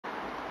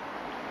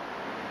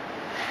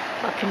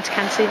Welcome to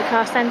Cantilever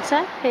Car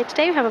Centre. Here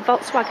today we have a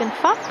Volkswagen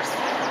Fox,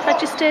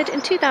 registered in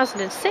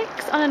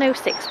 2006 on an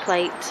 06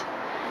 plate.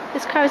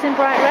 This car is in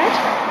bright red.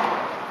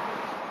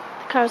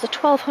 The car has a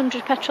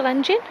 1200 petrol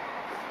engine,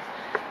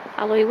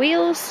 alloy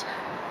wheels,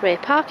 rear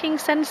parking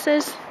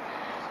sensors,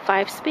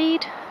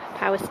 5-speed,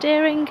 power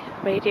steering,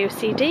 radio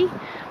CD,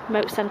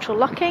 remote central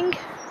locking.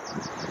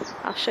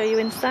 I'll show you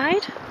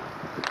inside.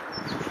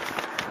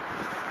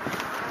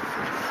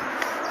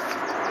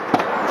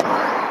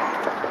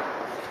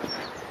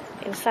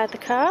 Inside the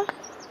car,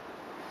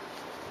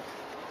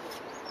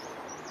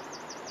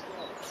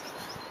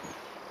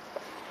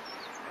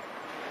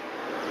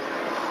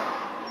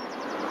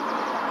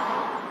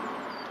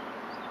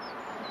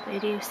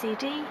 radio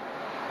CD,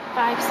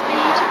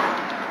 5-speed,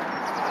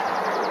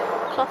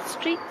 cloth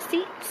street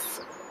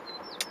seats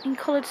in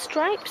coloured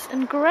stripes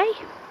and grey.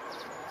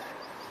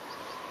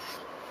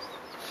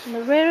 In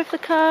the rear of the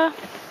car,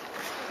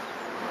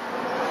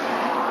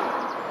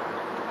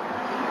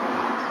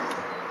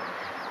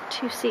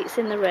 two seats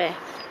in the rear.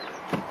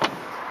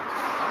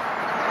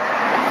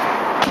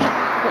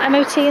 We'll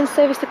MOT and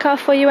service the car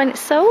for you when it's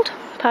sold.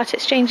 Part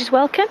exchange is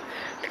welcome.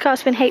 The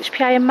car's been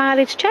HPI and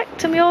mileage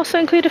checked, and we also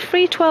include a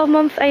free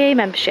 12-month AA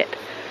membership.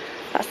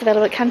 That's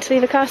available at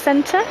Cantilever Car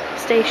Centre,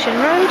 Station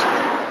Road,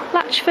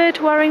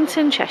 Latchford,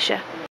 Warrington, Cheshire.